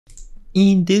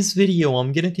In this video,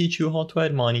 I'm gonna teach you how to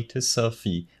add money to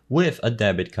Sofi with a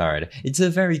debit card. It's a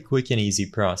very quick and easy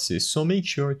process, so make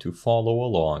sure to follow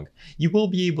along. You will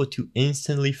be able to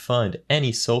instantly fund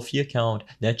any Sofi account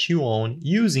that you own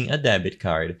using a debit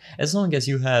card, as long as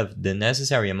you have the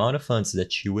necessary amount of funds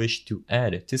that you wish to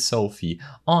add to Sofi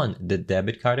on the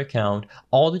debit card account.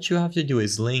 All that you have to do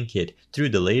is link it through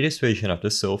the latest version of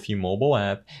the Sofi mobile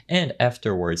app, and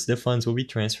afterwards the funds will be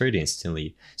transferred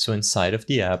instantly. So inside of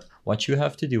the app, what you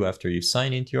have to do after you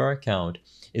sign into your account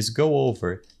is go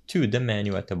over to the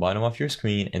menu at the bottom of your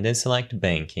screen and then select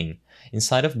Banking.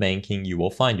 Inside of Banking, you will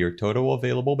find your total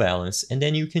available balance, and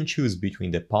then you can choose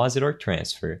between deposit or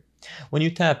transfer. When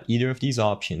you tap either of these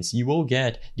options, you will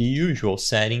get the usual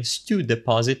settings to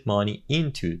deposit money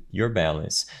into your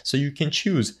balance. So you can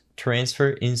choose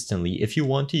transfer instantly if you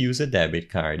want to use a debit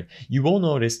card. You will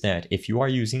notice that if you are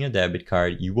using a debit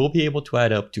card, you will be able to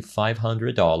add up to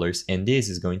 $500, and this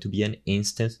is going to be an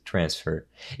instant transfer.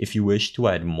 If you wish to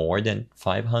add more than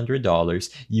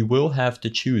 $500, you will have to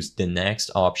choose the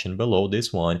next option below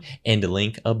this one and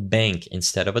link a bank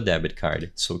instead of a debit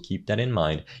card. So keep that in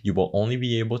mind. You will only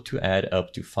be able to add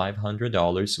up to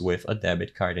 $500 with a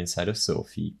debit card inside of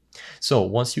Sofi. So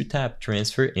once you tap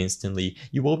transfer instantly,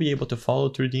 you will be able to follow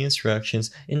through the instructions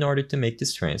in order to make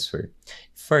this transfer.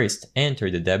 First,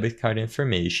 enter the debit card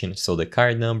information, so the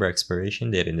card number,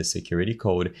 expiration date, and the security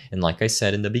code. And like I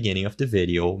said in the beginning of the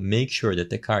video, make sure that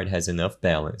the card has enough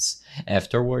balance.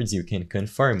 Afterwards, you can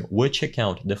confirm which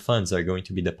account the funds are going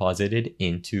to be deposited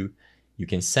into. You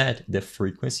can set the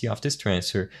frequency of this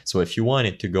transfer, so if you want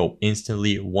it to go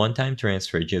instantly one-time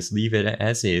transfer, just leave it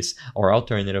as is, or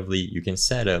alternatively, you can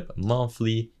set up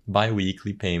monthly,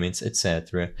 bi-weekly payments,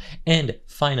 etc. And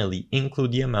finally,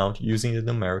 include the amount using the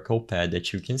numerical pad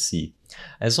that you can see.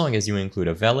 As long as you include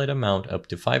a valid amount up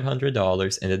to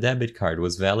 $500 and the debit card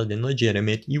was valid and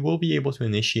legitimate, you will be able to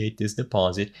initiate this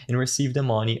deposit and receive the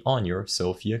money on your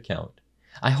Sofi account.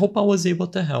 I hope I was able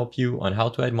to help you on how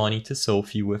to add money to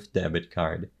Sofi with debit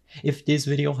card. If this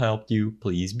video helped you,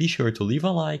 please be sure to leave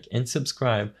a like and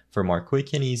subscribe for more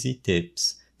quick and easy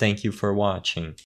tips. Thank you for watching.